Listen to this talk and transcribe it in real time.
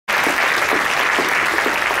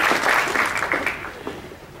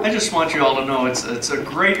I just want you all to know it's a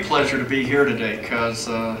great pleasure to be here today because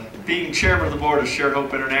being chairman of the board of Shared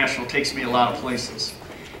Hope International takes me a lot of places.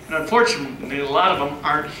 And unfortunately, a lot of them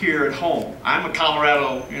aren't here at home. I'm a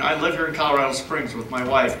Colorado, I live here in Colorado Springs with my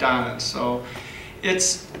wife, Donna, so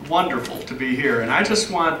it's wonderful to be here. And I just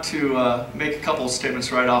want to make a couple of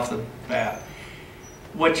statements right off the bat.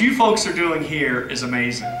 What you folks are doing here is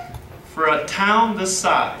amazing. For a town this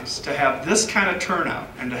size to have this kind of turnout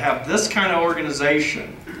and to have this kind of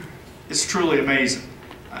organization is truly amazing.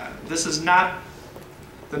 This is not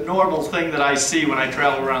the normal thing that I see when I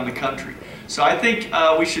travel around the country. So I think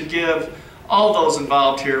we should give all those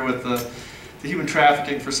involved here with the human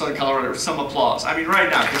trafficking for Southern Colorado some applause. I mean right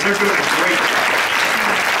now, because they're doing a great job.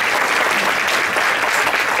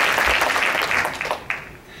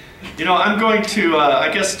 You know, I'm going to,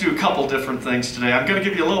 I guess, do a couple different things today. I'm going to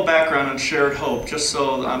give you a little background on Shared Hope, just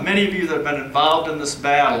so many of you that have been involved in this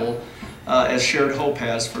battle, as Shared Hope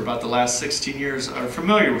has for about the last 16 years, are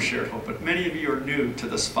familiar with Shared Hope, but many of you are new to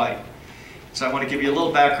this fight. So I want to give you a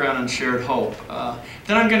little background on Shared Hope.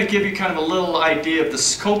 Then I'm going to give you kind of a little idea of the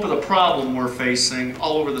scope of the problem we're facing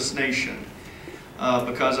all over this nation.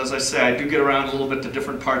 Because, as I say, I do get around a little bit to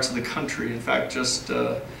different parts of the country. In fact, just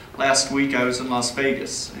last week I was in Las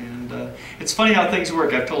Vegas. And it's funny how things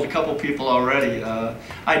work. I've told a couple people already.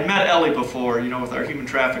 I'd met Ellie before, you know, with our human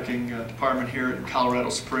trafficking department here in Colorado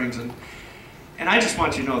Springs. And I just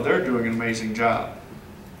want you to know they're doing an amazing job.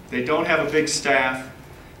 They don't have a big staff.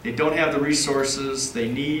 They don't have the resources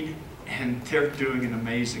they need. And they're doing an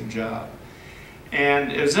amazing job.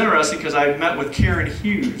 And it was interesting because I met with Karen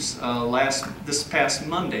Hughes this past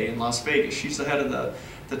Monday in Las Vegas. She's the head of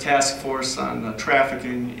the task force on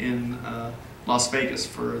trafficking in Las Vegas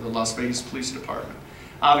for the Las Vegas Police Department.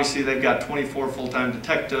 Obviously, they've got 24 full-time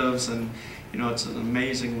detectives, and you know it's an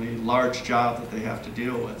amazingly large job that they have to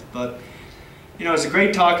deal with. But you know, it was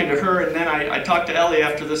great talking to her. And then I talked to Ellie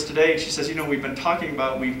after this today, and she says, you know, we've been talking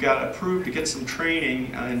about we've got approved to get some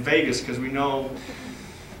training in Vegas because we know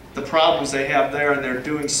the problems they have there, and they're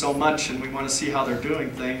doing so much, and we want to see how they're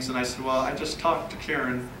doing things. And I said, well, I just talked to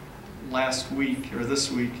Karen last week, or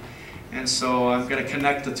this week, and so I'm going to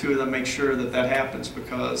connect the two of them, make sure that that happens,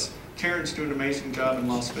 because Karen's doing an amazing job in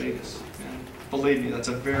Las Vegas. And believe me, that's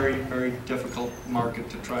a very, very difficult market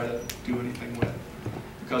to try to do anything with.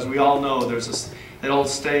 Because we all know there's that old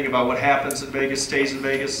saying about what happens in Vegas stays in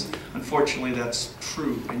Vegas. Unfortunately, that's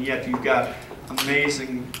true, and yet you've got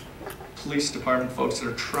amazing police department folks that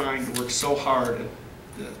are trying to work so hard at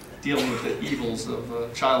dealing with the evils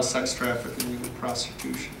of child sex trafficking and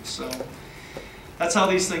prostitution. So that's how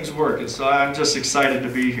these things work, and so I'm just excited to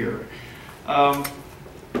be here. And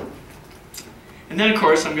then, of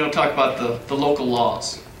course, I'm going to talk about the local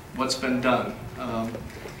laws, what's been done.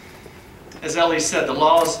 As Ellie said, the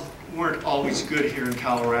laws weren't always good here in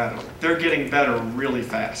Colorado. They're getting better really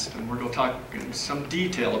fast, and we're going to talk in some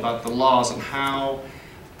detail about the laws and how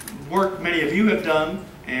work many of you have done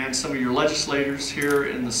and some of your legislators here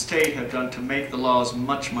in the state have done to make the laws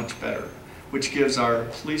much, much better, which gives our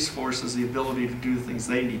police forces the ability to do the things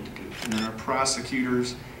they need to do, and then our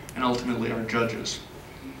prosecutors and ultimately our judges.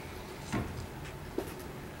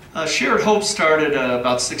 Shared Hope started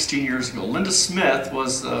about 16 years ago. Linda Smith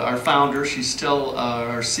was our founder. She's still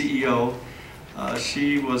our CEO.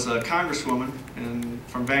 She was a congresswoman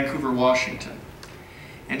from Vancouver, Washington.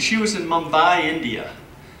 And she was in Mumbai, India.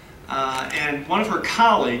 And one of her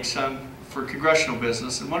colleagues for congressional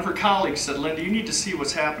business, and one of her colleagues said, Linda, you need to see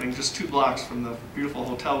what's happening just 2 blocks from the beautiful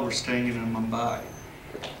hotel we're staying in Mumbai.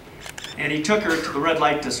 And he took her to the red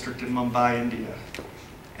light district in Mumbai, India.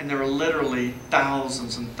 And there were literally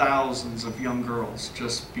thousands and thousands of young girls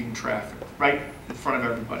just being trafficked right in front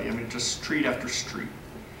of everybody. I mean, just street after street.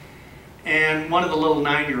 And one of the little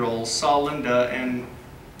 9-year-olds saw Linda, and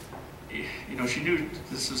you know, she knew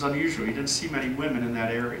this was unusual. You didn't see many women in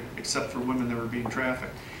that area, except for women that were being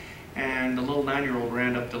trafficked. And the little 9-year-old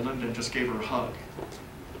ran up to Linda and just gave her a hug.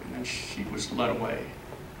 And then she was led away.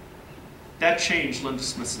 That changed Linda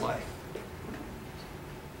Smith's life.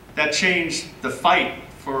 That changed the fight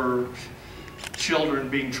for children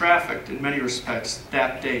being trafficked in many respects.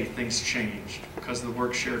 That day, things changed because of the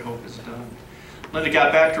work Shared Hope has done. Linda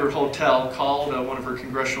got back to her hotel, called one of her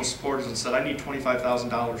congressional supporters and said, I need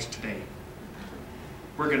 $25,000 today.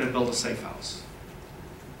 We're going to build a safe house.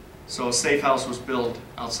 So a safe house was built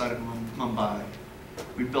outside of Mumbai.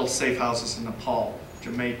 We built safe houses in Nepal,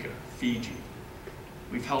 Jamaica, Fiji.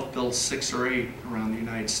 We've helped build 6 or 8 around the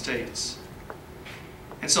United States.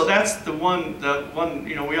 And so that's the one,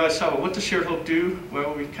 you know, we always talk about what does Shared Hope do?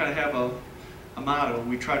 Well, we kind of have a motto.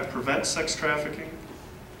 We try to prevent sex trafficking.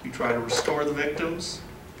 We try to restore the victims.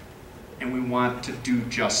 and we want to do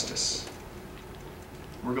justice.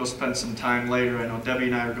 We're going to spend some time later. I know Debbie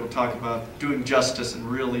and I are going to talk about doing justice and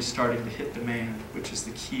really starting to hit demand, which is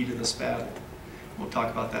the key to this battle. We'll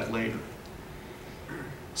talk about that later.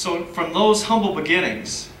 So from those humble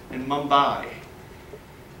beginnings in Mumbai,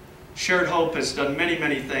 Shared Hope has done many,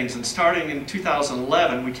 many things. And starting in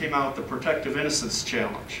 2011, we came out with the Protective Innocence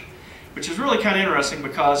Challenge, which is really kind of interesting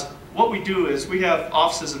because what we do is we have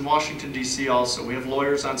offices in Washington, D.C. also. We have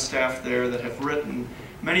lawyers on staff there that have written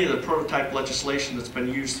many of the prototype legislation that's been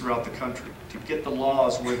used throughout the country to get the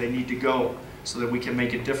laws where they need to go so that we can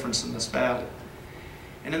make a difference in this battle.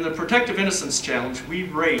 And in the Protective Innocence Challenge, we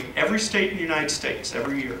rate every state in the United States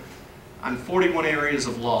every year on 41 areas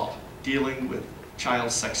of law dealing with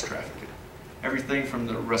child sex trafficking. Everything from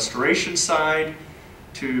the restoration side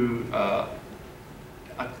to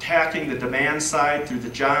attacking the demand side through the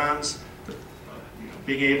Johns,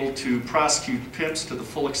 being able to prosecute pimps to the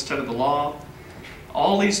full extent of the law,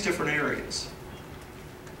 all these different areas.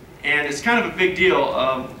 And it's kind of a big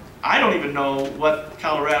deal. I don't even know what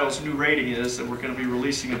Colorado's new rating is that we're going to be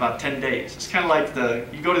releasing in about 10 days. It's kind of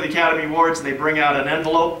like you go to the Academy Awards and they bring out an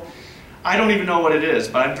envelope. I don't even know what it is,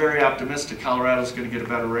 but I'm very optimistic Colorado's going to get a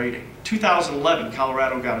better rating. 2011,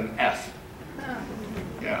 Colorado got an F.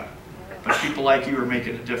 Yeah. But people like you are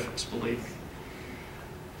making a difference, believe me.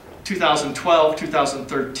 2012,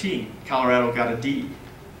 2013, Colorado got a D,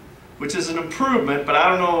 which is an improvement, but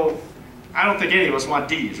I don't think any of us want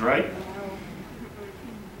Ds, right?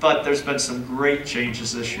 But there's been some great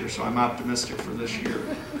changes this year, so I'm optimistic for this year.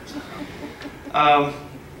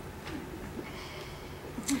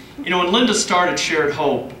 You know, when Linda started Shared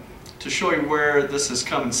Hope, to show you where this has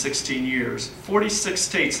come in 16 years, 46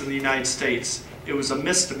 states in the United States, it was a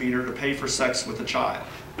misdemeanor to pay for sex with a child.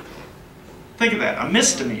 Think of that, a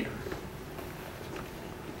misdemeanor.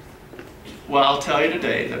 Well, I'll tell you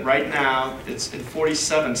today that right now, it's in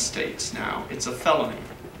 47 states now, it's a felony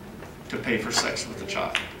to pay for sex with a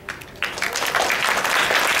child.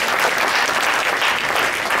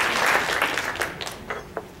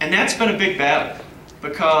 And that's been a big battle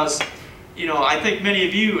because, you know, I think many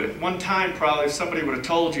of you at one time probably if somebody would have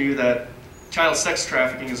told you that child sex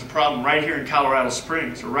trafficking is a problem right here in Colorado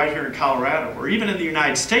Springs or right here in Colorado or even in the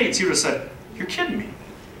United States, you would have said, "You're kidding me.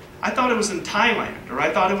 I thought it was in Thailand or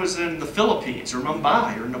I thought it was in the Philippines or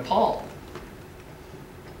Mumbai or Nepal."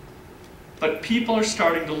 But people are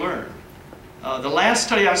starting to learn. The last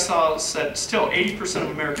study I saw said still 80% of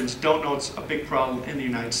Americans don't know it's a big problem in the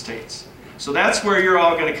United States. So that's where you're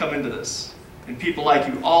all going to come into this, and people like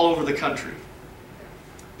you all over the country.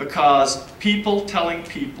 Because people telling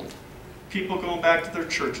people, people going back to their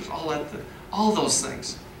churches, all those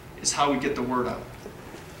things is how we get the word out.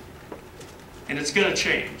 And it's going to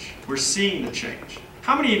change. We're seeing the change.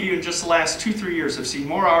 How many of you in just the last 2-3 years have seen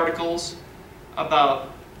more articles about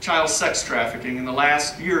child sex trafficking in the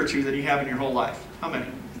last year or two than you have in your whole life? How many?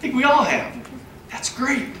 I think we all have. That's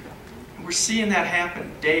great. And we're seeing that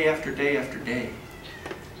happen day after day after day.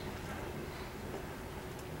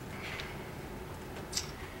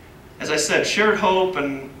 As I said, Shared Hope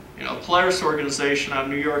and Polaris organization out of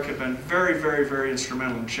New York have been very, very, very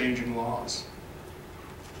instrumental in changing laws.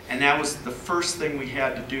 And that was the first thing we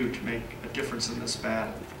had to do to make a difference in this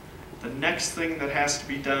battle. The next thing that has to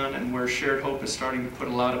be done, and where Shared Hope is starting to put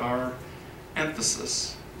a lot of our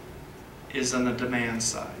emphasis, is on the demand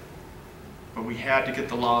side. But we had to get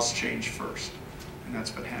the laws changed first, and that's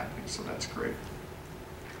been happening, so that's great.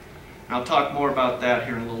 And I'll talk more about that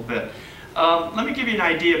here in a little bit. Let me give you an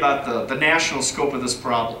idea about the national scope of this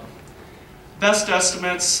problem. Best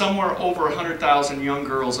estimates, somewhere over 100,000 young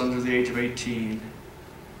girls under the age of 18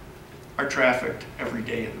 are trafficked every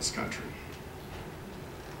day in this country.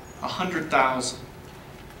 100,000.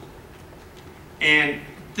 And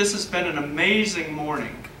this has been an amazing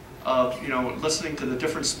morning of listening to the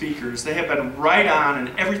different speakers. They have been right on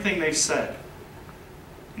in everything they've said.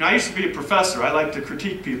 I used to be a professor. I like to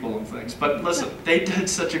critique people and things. But listen, they did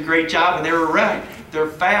such a great job and they were right. Their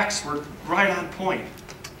facts were right on point.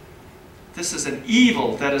 This is an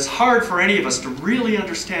evil that is hard for any of us to really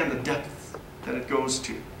understand the depth that it goes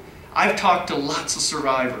to. I've talked to lots of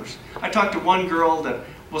survivors. I talked to one girl that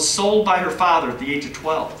was sold by her father at the age of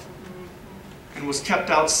 12 and was kept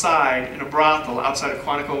outside in a brothel outside of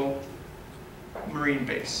Quantico Marine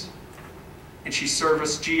Base. And she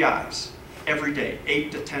serviced GIs every day,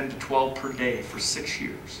 8 to 10 to 12 per day for 6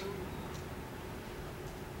 years.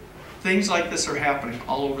 Things like this are happening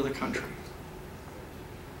all over the country.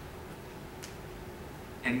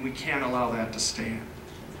 And we can't allow that to stand.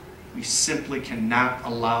 We simply cannot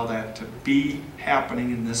allow that to be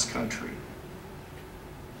happening in this country.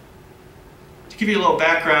 give you a little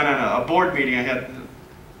background on a board meeting I had,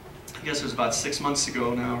 I guess it was about 6 months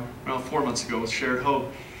ago now, well, 4 months ago with Shared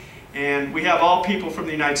Hope. And we have all people from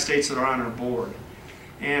the United States that are on our board.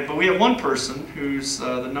 But we have one person who's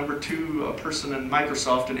the #2 person in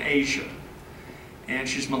Microsoft in Asia. And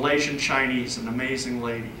she's Malaysian Chinese, an amazing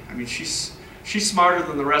lady. I mean, she's smarter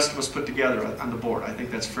than the rest of us put together on the board. I think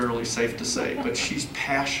that's fairly safe to say. But she's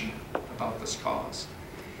passionate about this cause.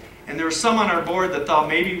 And there were some on our board that thought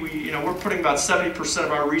maybe we're putting about 70%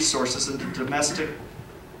 of our resources into the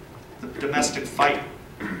domestic fight,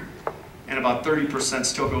 and about 30%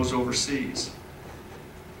 still goes overseas.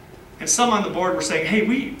 And some on the board were saying, hey,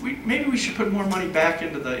 maybe we should put more money back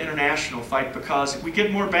into the international fight because we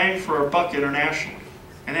get more bang for our buck internationally.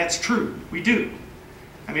 And that's true, we do.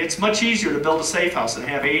 I mean, it's much easier to build a safe house and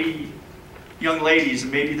have 80 young ladies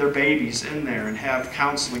and maybe their babies in there and have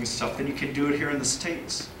counseling and stuff than you can do it here in the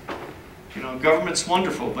States. You know, government's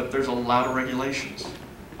wonderful, but there's a lot of regulations.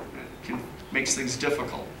 It makes things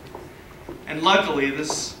difficult. And luckily,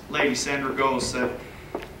 this lady, Sandra Goh, said,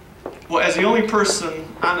 well, as the only person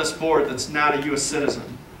on this board that's not a U.S.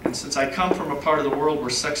 citizen, and since I come from a part of the world where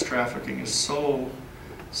sex trafficking is so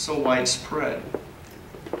widespread,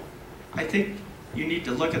 I think you need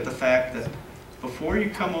to look at the fact that before you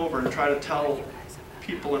come over and try to tell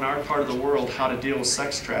people in our part of the world how to deal with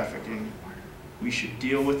sex trafficking, we should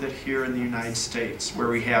deal with it here in the United States, where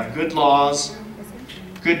we have good laws,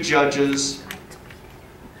 good judges,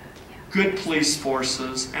 good police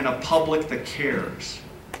forces, and a public that cares.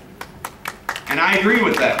 And I agree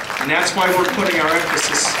with that, and that's why we're putting our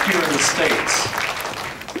emphasis here in the States.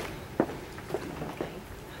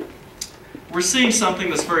 We're seeing something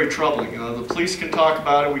that's very troubling. The police can talk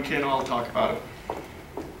about it, we can't all talk about it.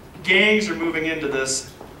 Gangs are moving into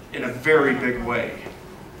this in a very big way.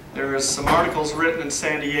 There is some articles written in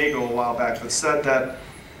San Diego a while back that said that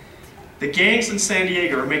the gangs in San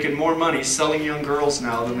Diego are making more money selling young girls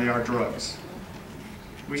now than they are drugs.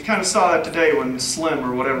 We kind of saw that today when Slim,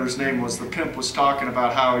 or whatever his name was, the pimp, was talking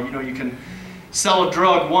about how, you can sell a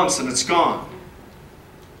drug once and it's gone.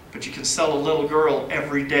 But you can sell a little girl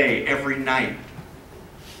every day, every night,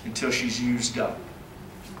 until she's used up.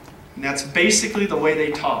 And that's basically the way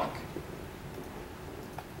they talk.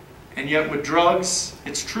 And yet with drugs,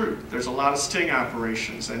 it's true. There's a lot of sting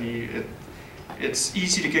operations, and it's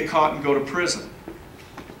easy to get caught and go to prison.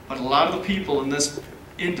 But a lot of the people in this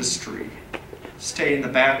industry stay in the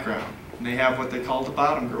background. And they have what they call the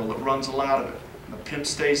bottom girl that runs a lot of it. And the pimp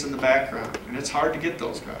stays in the background. And it's hard to get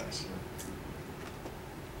those guys.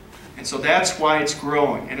 And so that's why it's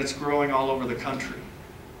growing, and it's growing all over the country.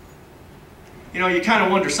 You kind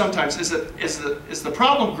of wonder sometimes, is the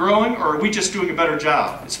problem growing, or are we just doing a better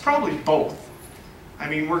job? It's probably both. I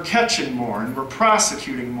mean, we're catching more and we're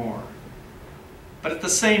prosecuting more. But at the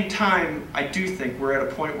same time, I do think we're at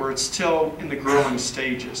a point where it's still in the growing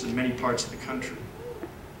stages in many parts of the country.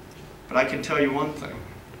 But I can tell you one thing.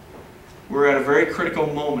 We're at a very critical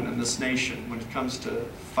moment in this nation when it comes to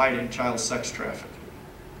fighting child sex trafficking.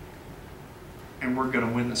 And we're going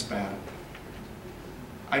to win this battle.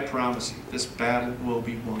 I promise you, this battle will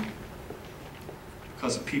be won.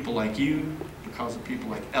 Because of people like you, because of people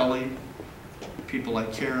like Ellie, people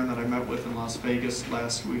like Karen that I met with in Las Vegas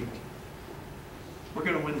last week. We're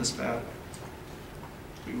going to win this battle.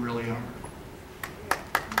 We really are.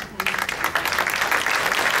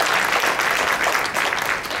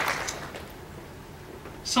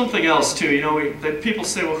 Something else too, that people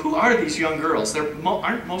say, well, who are these young girls?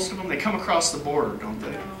 Aren't most of them, they come across the border, don't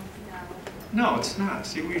they? No, it's not.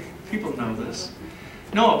 See, people know this.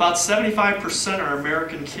 No, about 75% are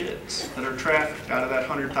American kids that are trafficked out of that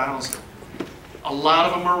 100,000. A lot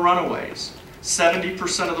of them are runaways.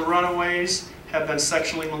 70% of the runaways have been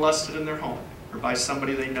sexually molested in their home or by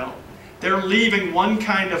somebody they know. They're leaving one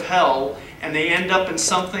kind of hell and they end up in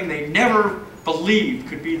something they never believed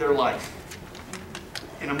could be their life,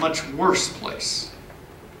 in a much worse place.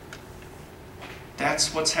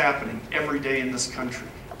 That's what's happening every day in this country.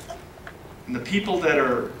 And the people that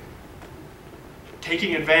are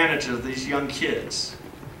taking advantage of these young kids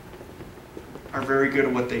are very good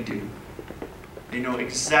at what they do. They know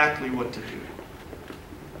exactly what to do.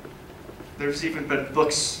 There's even been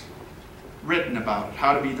books written about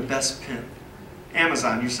how to be the best pimp.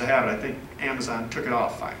 Amazon used to have it. I think Amazon took it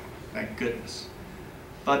off finally. Thank goodness.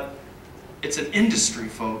 But it's an industry,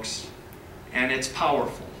 folks, and it's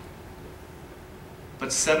powerful. But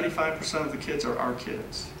 75% of the kids are our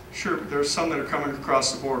kids. Sure, there's some that are coming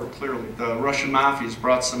across the border, clearly. The Russian mafia's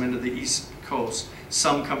brought some into the East Coast.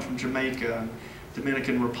 Some come from Jamaica and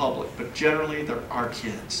Dominican Republic, but generally they're our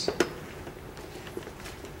kids.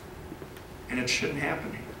 And it shouldn't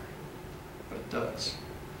happen here. but it does.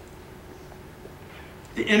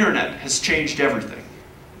 The internet has changed everything.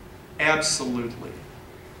 Absolutely.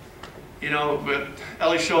 You know,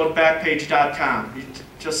 Ellie showed Backpage.com.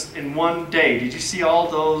 Just in one day, did you see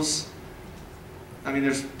all those? I mean,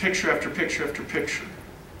 there's picture after picture after picture.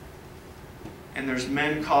 And there's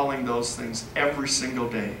men calling those things every single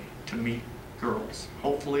day to meet girls.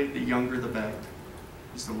 Hopefully, the younger the better,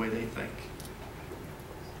 is the way they think.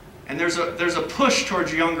 And there's a push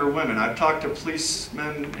towards younger women. I've talked to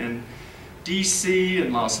policemen in DC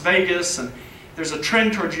and Las Vegas, and there's a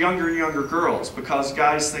trend towards younger and younger girls because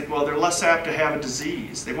guys think, well, they're less apt to have a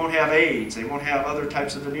disease. They won't have AIDS. They won't have other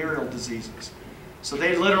types of venereal diseases. So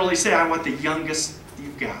they literally say, I want the youngest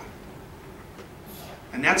you've got.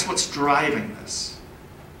 And that's what's driving this.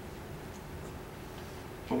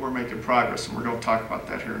 But we're making progress, and we're going to talk about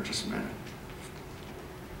that here in just a minute.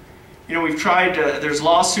 You know, we've tried, there's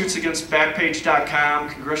lawsuits against Backpage.com,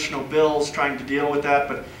 congressional bills trying to deal with that,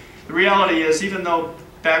 but the reality is, even though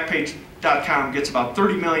Backpage.com gets about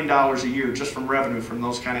 $30 million a year just from revenue from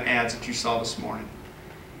those kind of ads that you saw this morning,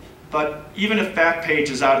 but even if Backpage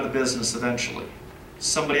is out of the business eventually,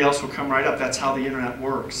 somebody else will come right up. That's how the internet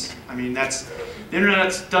works. I mean, the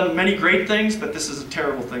internet's done many great things, but this is a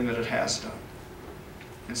terrible thing that it has done.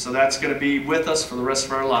 And so that's going to be with us for the rest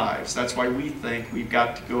of our lives. That's why we think we've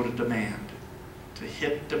got to go to demand, to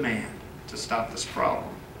hit demand, to stop this problem.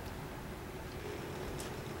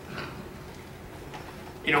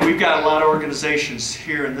 You know, we've got a lot of organizations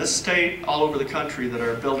here in this state, all over the country, that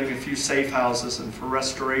are building a few safe houses and for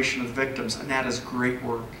restoration of victims, and that is great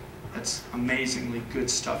work. That's amazingly good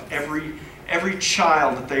stuff. Every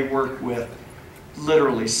child that they work with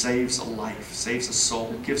literally saves a life, saves a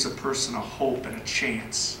soul, gives a person a hope and a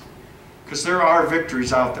chance. Because there are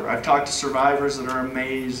victories out there. I've talked to survivors that are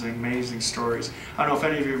amazing, amazing stories. I don't know if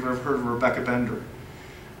any of you have ever heard of Rebecca Bender.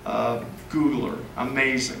 Google her.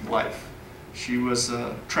 Amazing life. She was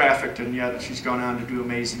trafficked, and yet she's gone on to do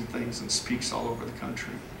amazing things and speaks all over the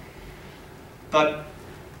country. But,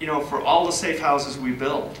 you know, for all the safe houses we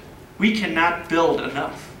build, we cannot build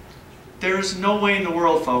enough. There is no way in the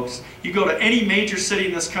world, folks. You go to any major city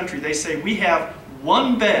in this country, they say we have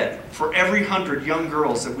one bed for every 100 young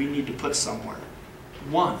girls that we need to put somewhere.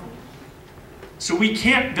 One. So we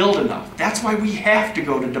can't build enough. That's why we have to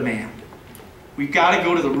go to demand. We've got to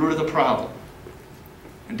go to the root of the problem.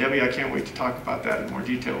 And Debbie, I can't wait to talk about that in more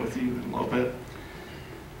detail with you in a little bit.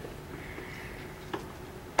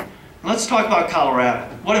 Let's talk about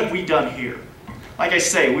Colorado. What have we done here? Like I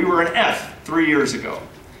say, we were an F 3 years ago.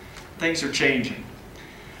 Things are changing.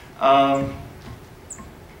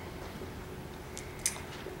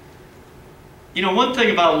 You know, one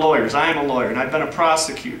thing about lawyers, I am a lawyer and I've been a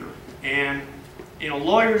prosecutor. And, you know,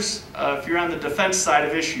 lawyers, if you're on the defense side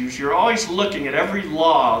of issues, you're always looking at every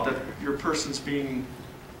law that your person's being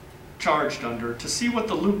charged under to see what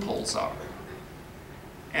the loopholes are.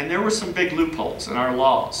 And there were some big loopholes in our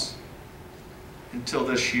laws until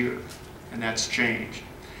this year, and that's changed.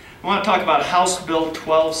 I want to talk about House Bill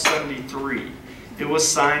 1273. It was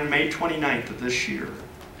signed May 29th of this year.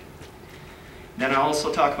 Then I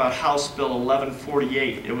also talk about House Bill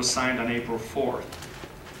 1148. It was signed on April 4th.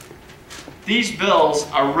 These bills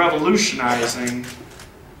are revolutionizing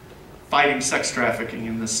fighting sex trafficking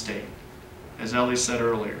in this state. As Ellie said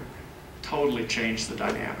earlier, totally changed the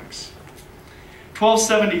dynamics.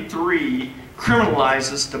 1273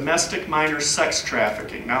 criminalizes domestic minor sex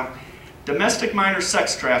trafficking. Now, domestic minor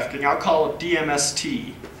sex trafficking, I'll call it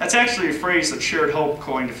DMST. That's actually a phrase that Shared Hope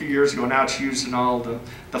coined a few years ago. Now it's used in all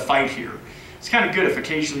the fight here. It's kind of good if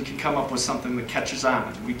occasionally you can come up with something that catches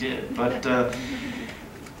on. We did. But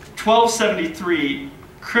 1273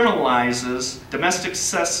 criminalizes domestic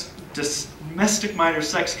minor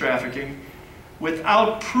sex trafficking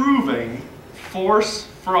without proving force,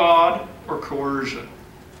 fraud, or coercion.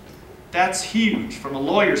 That's huge from a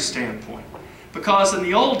lawyer's standpoint. Because in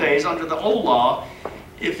the old days, under the old law,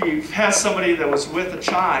 if you had somebody that was with a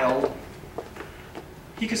child,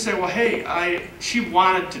 he could say, well, hey, she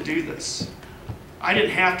wanted to do this. I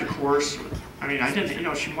didn't have to coerce her. I mean, I didn't, you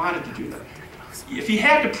know, she wanted to do that. If you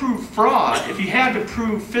had to prove fraud, if you had to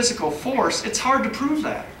prove physical force, it's hard to prove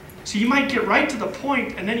that. So you might get right to the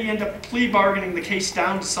point, and then you end up plea bargaining the case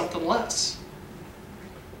down to something less.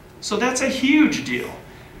 So that's a huge deal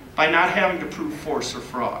by not having to prove force or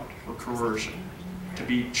fraud or coercion to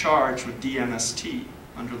be charged with DMST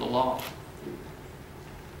under the law.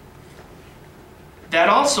 That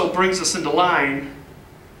also brings us into line,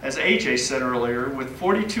 as AJ said earlier, with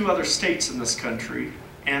 42 other states in this country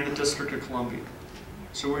and the District of Columbia.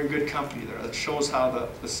 So we're in good company there. That shows how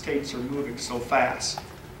the states are moving so fast.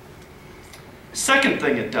 Second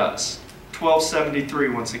thing it does, 1273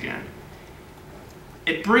 once again.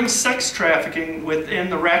 It brings sex trafficking within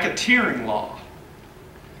the racketeering law.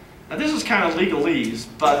 Now this is kind of legalese,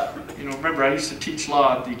 but remember I used to teach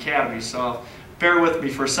law at the academy, so bear with me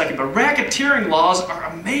for a second. But racketeering laws are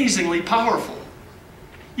amazingly powerful.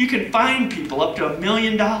 You can fine people up to $1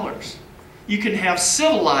 million. You can have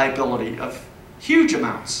civil liability of huge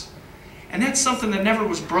amounts. And that's something that never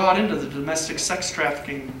was brought into the domestic sex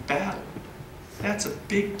trafficking battle. That's a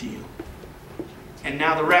big deal. And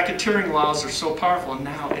now the racketeering laws are so powerful, and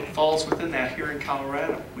now it falls within that here in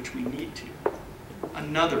Colorado, which we need to.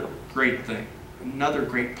 Another great thing, another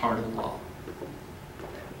great part of the law.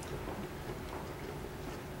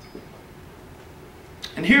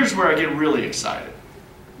 And here's where I get really excited.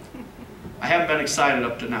 I haven't been excited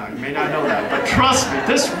up to now. You may not know that, but trust me,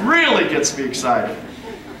 this really gets me excited.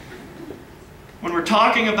 When we're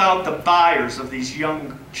talking about the buyers of these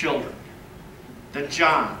young children, the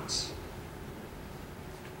Johns,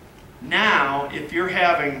 now if you're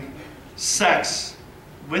having sex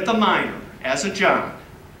with a minor as a John,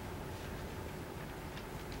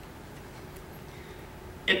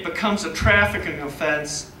 it becomes a trafficking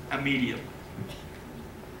offense immediately.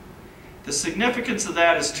 The significance of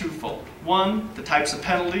that is twofold. One, the types of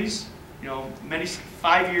penalties.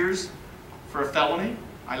 5 years for a felony.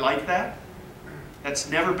 I like that. That's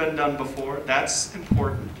never been done before. That's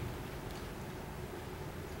important.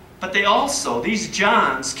 But they also, these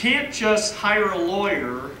Johns, can't just hire a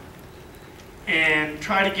lawyer and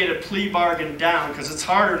try to get a plea bargain down, because it's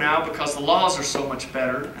harder now because the laws are so much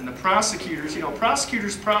better. And the prosecutors,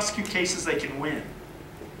 prosecutors prosecute cases they can win.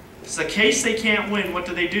 If it's a case they can't win, what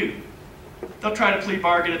do? They'll try to plea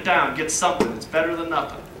bargain it down, get something that's better than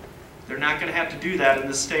nothing. They're not going to have to do that in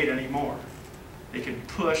this state anymore. They can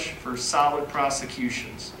push for solid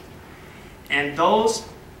prosecutions. And those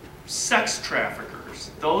sex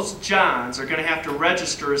traffickers, those Johns, are going to have to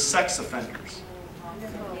register as sex offenders.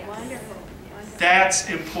 Wonderful. That's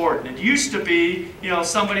important. It used to be,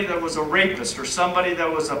 somebody that was a rapist or somebody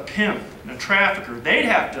that was a pimp and a trafficker, they'd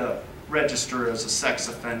have to register as a sex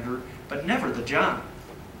offender, but never the John.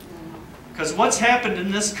 Because what's happened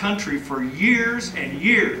in this country for years and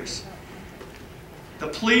years, the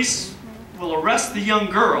police will arrest the young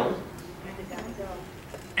girl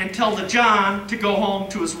and tell the John to go home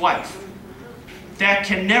to his wife. That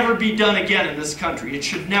can never be done again in this country. It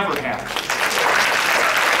should never happen.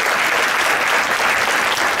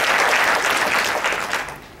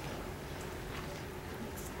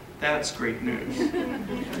 That's great news.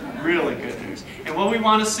 Really good news. And what we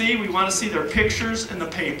want to see their pictures in the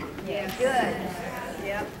paper. Yeah, good.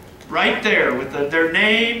 Yep. Right there with their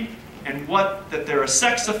name and that they're a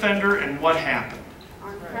sex offender and what happened.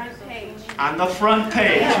 On the front page. On the front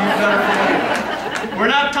page. You better believe it. We're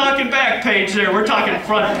not talking back page there, we're talking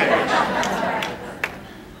front page.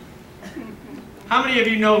 How many of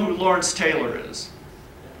you know who Lawrence Taylor is?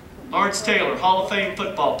 Lawrence Taylor, Hall of Fame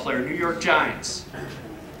football player, New York Giants.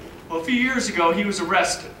 Well, a few years ago, he was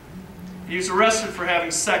arrested. He was arrested for having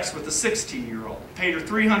sex with a 16-year-old. Paid her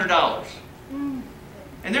 $300.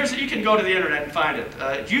 And you can go to the internet and find it.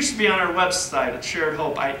 It used to be on our website at Shared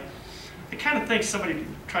Hope. I kind of think somebody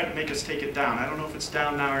tried to make us take it down. I don't know if it's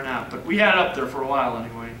down now or not, but we had it up there for a while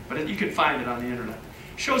anyway. But you can find it on the internet.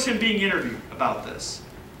 It shows him being interviewed about this.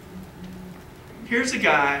 Here's a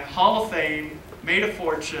guy, Hall of Fame, made a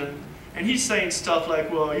fortune, and he's saying stuff like,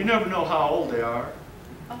 well, you never know how old they are.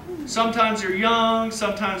 Sometimes they're young,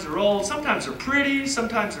 sometimes they're old, sometimes they're pretty,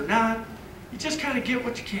 sometimes they're not. You just kind of get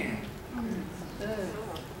what you can.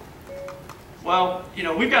 Well,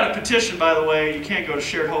 we've got a petition, by the way. You can't go to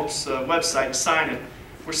Shared Hope's website and sign it.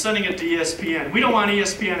 We're sending it to ESPN. We don't want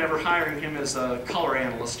ESPN ever hiring him as a color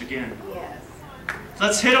analyst again. Yes.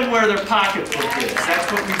 Let's hit them where their pocketbook is. That's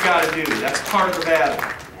what we've got to do. That's part of the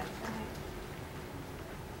battle.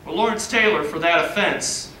 Well, Lawrence Taylor, for that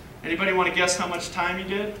offense, anybody want to guess how much time he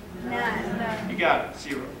did? None. You got it,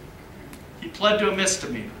 0. He pled to a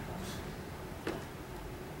misdemeanor.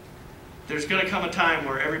 There's going to come a time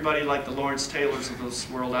where everybody like the Lawrence Taylors of this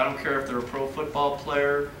world, I don't care if they're a pro football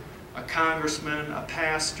player, a congressman, a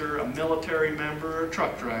pastor, a military member, a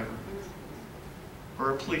truck driver,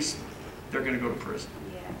 or a policeman, they're going to go to prison.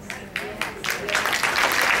 Yes.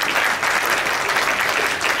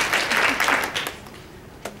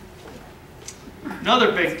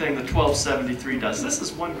 Another big thing that 1273 does, this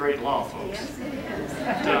is one great law, folks. Yes, it is.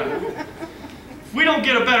 Done. If we don't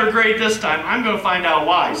get a better grade this time, I'm going to find out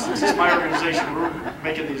why, since it's my organization, we're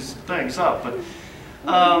making these things up. But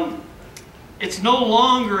it's no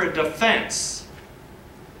longer a defense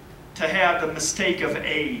to have the mistake of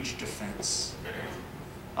age defense. In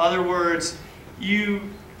other words, you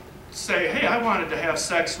say, hey, I wanted to have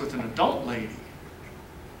sex with an adult lady.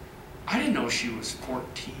 I didn't know she was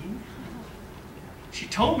 14. She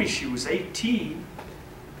told me she was 18.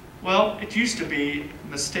 Well, it used to be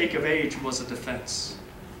mistake of age was a defense.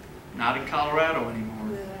 Not in Colorado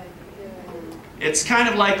anymore. It's kind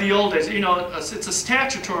of like the old days. You know, it's a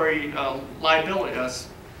statutory liability,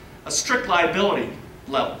 a strict liability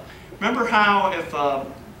level. Remember how if a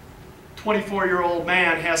 24-year-old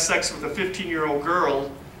man has sex with a 15-year-old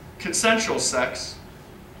girl, consensual sex,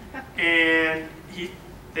 and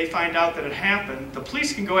they find out that it happened, the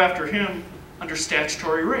police can go after him under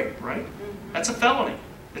statutory rape, right? That's a felony.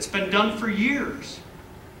 It's been done for years.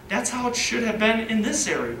 That's how it should have been in this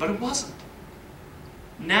area, but it wasn't.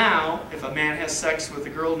 Now, if a man has sex with a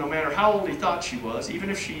girl, no matter how old he thought she was, even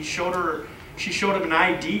if she showed him an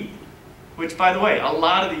ID, which, by the way, a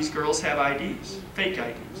lot of these girls have IDs, fake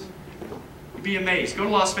IDs. You'd be amazed. Go to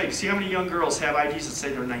Las Vegas, see how many young girls have IDs that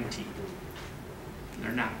say they're 19. And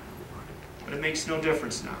they're not. But it makes no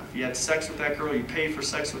difference now. If you had sex with that girl, you paid for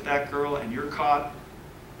sex with that girl, and you're caught,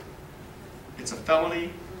 it's a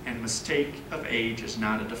felony, and mistake of age is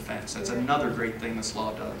not a defense. That's another great thing this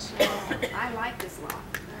law does. I like this law.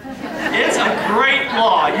 It's a great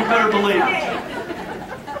law, you better believe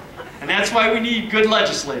it. And that's why we need good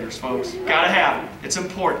legislators, folks. Gotta have them. It's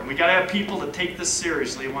important. We gotta have people that take this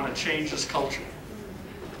seriously and want to change this culture.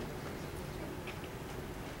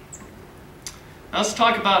 Now let's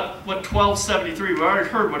talk about what 1273, we already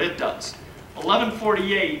heard what it does.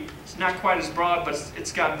 1148 is not quite as broad, but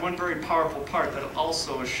it's got one very powerful part that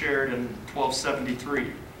also is shared in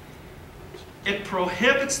 1273. It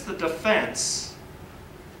prohibits the defense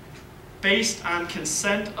based on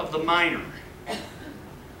consent of the minor.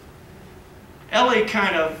 Ellie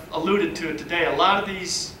kind of alluded to it today. A lot of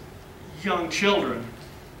these young children,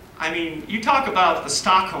 I mean, you talk about the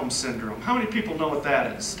Stockholm Syndrome. How many people know what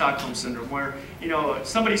that is, Stockholm Syndrome, where, you know,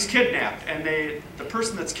 somebody's kidnapped and the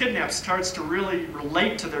person that's kidnapped starts to really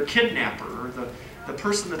relate to their kidnapper or the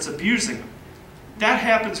person that's abusing them. That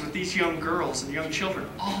happens with these young girls and young children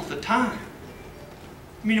all the time.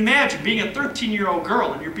 I mean, imagine being a 13-year-old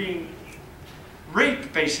girl and you're being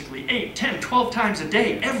raped basically 8, 10, 12 times a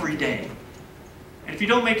day, every day. And if you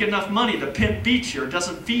don't make enough money, the pimp beats you or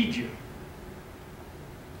doesn't feed you.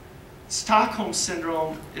 Stockholm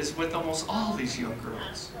Syndrome is with almost all these young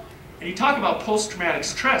girls. And you talk about post-traumatic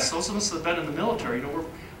stress. Those of us that have been in the military, you know,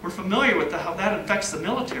 we're familiar with how that affects the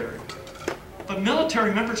military. But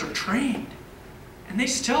military members are trained, and they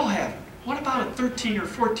still have it. What about a 13 or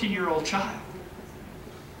 14-year-old child?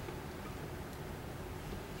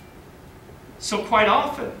 So quite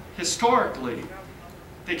often, historically,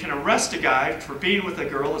 they can arrest a guy for being with a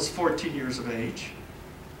girl that's 14 years of age,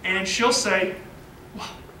 and she'll say, well,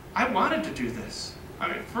 I wanted to do this. I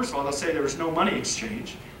mean, first of all, they'll say there was no money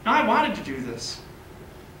exchange. No, I wanted to do this.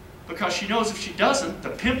 Because she knows if she doesn't, the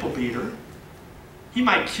pimp will beat her. He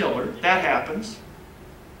might kill her. That happens.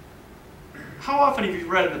 How often have you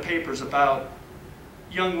read in the papers about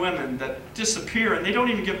young women that disappear and they don't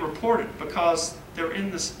even get reported because they're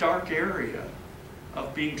in this dark area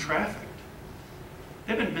of being trafficked?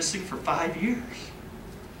 They've been missing for 5 years.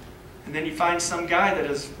 And then you find some guy that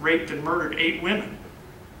has raped and murdered 8 women.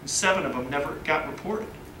 And 7 of them never got reported.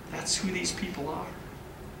 That's who these people are.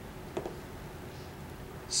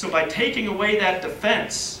 So by taking away that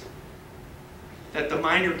defense, that the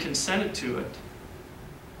minor consented to it,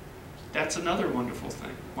 that's another wonderful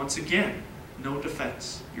thing. Once again, no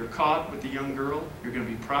defense. You're caught with the young girl, you're going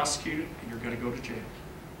to be prosecuted, and you're going to go to jail.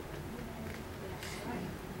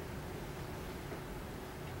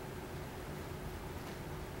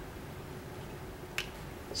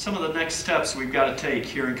 Some of the next steps we've got to take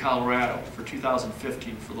here in Colorado for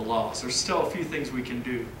 2015 for the laws. There's still a few things we can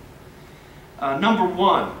do. Number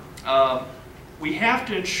one, we have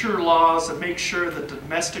to ensure laws that make sure that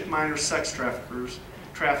domestic minor sex traffickers,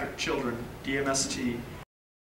 trafficked children, DMST,